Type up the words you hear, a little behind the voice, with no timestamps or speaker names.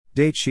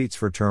Date sheets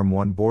for Term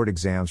 1 board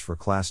exams for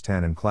Class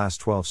 10 and Class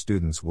 12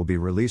 students will be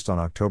released on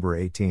October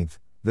 18,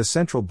 the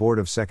Central Board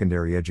of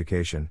Secondary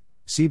Education,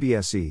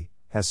 CBSE,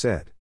 has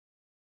said.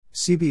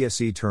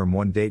 CBSE Term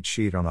 1 date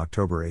sheet on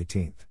October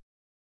 18.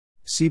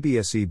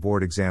 CBSE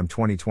Board Exam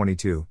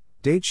 2022,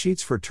 date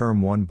sheets for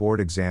Term 1 board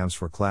exams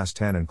for Class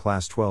 10 and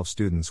Class 12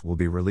 students will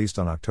be released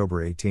on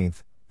October 18,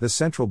 the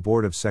Central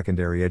Board of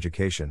Secondary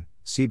Education,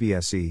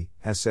 CBSE,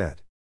 has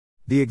said.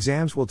 The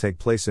exams will take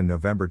place in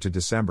November to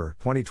December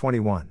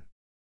 2021.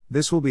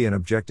 This will be an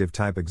objective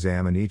type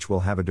exam and each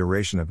will have a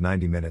duration of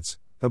 90 minutes,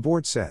 the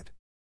board said.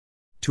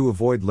 To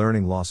avoid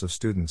learning loss of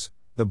students,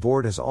 the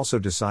board has also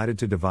decided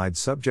to divide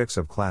subjects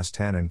of Class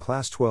 10 and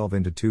Class 12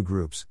 into two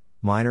groups,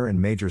 minor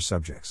and major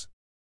subjects.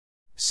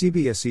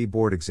 CBSE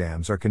board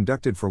exams are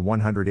conducted for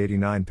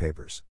 189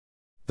 papers.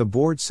 The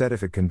board said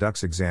if it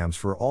conducts exams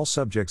for all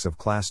subjects of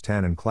Class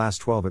 10 and Class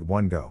 12 at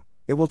one go,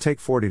 it will take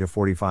 40 to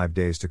 45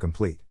 days to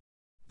complete.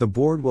 The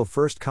board will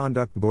first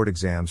conduct board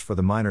exams for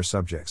the minor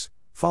subjects,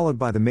 followed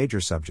by the major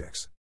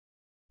subjects.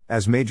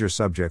 As major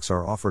subjects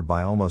are offered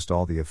by almost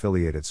all the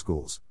affiliated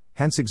schools,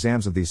 hence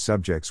exams of these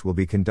subjects will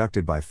be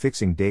conducted by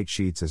fixing date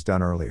sheets as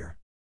done earlier.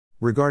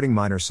 Regarding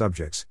minor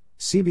subjects,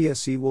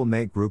 CBSE will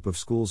make group of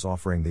schools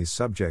offering these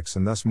subjects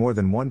and thus more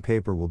than one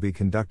paper will be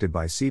conducted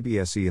by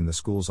CBSE in the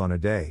schools on a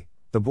day,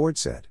 the board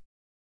said.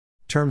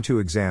 Term 2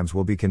 exams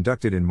will be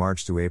conducted in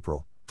March to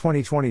April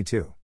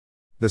 2022.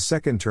 The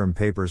second term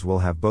papers will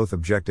have both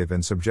objective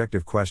and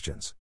subjective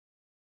questions.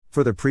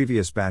 For the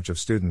previous batch of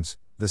students,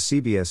 the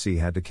CBSE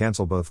had to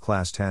cancel both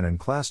Class 10 and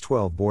Class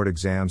 12 board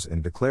exams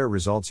and declare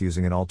results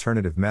using an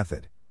alternative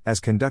method,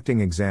 as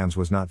conducting exams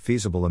was not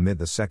feasible amid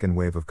the second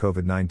wave of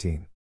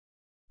COVID-19.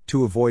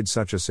 To avoid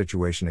such a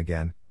situation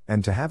again,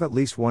 and to have at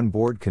least one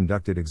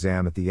board-conducted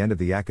exam at the end of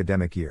the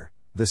academic year,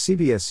 the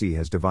CBSE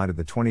has divided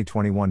the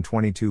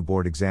 2021-22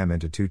 board exam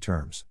into two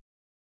terms.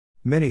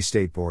 Many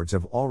state boards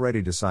have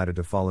already decided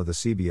to follow the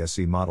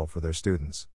CBSE model for their students.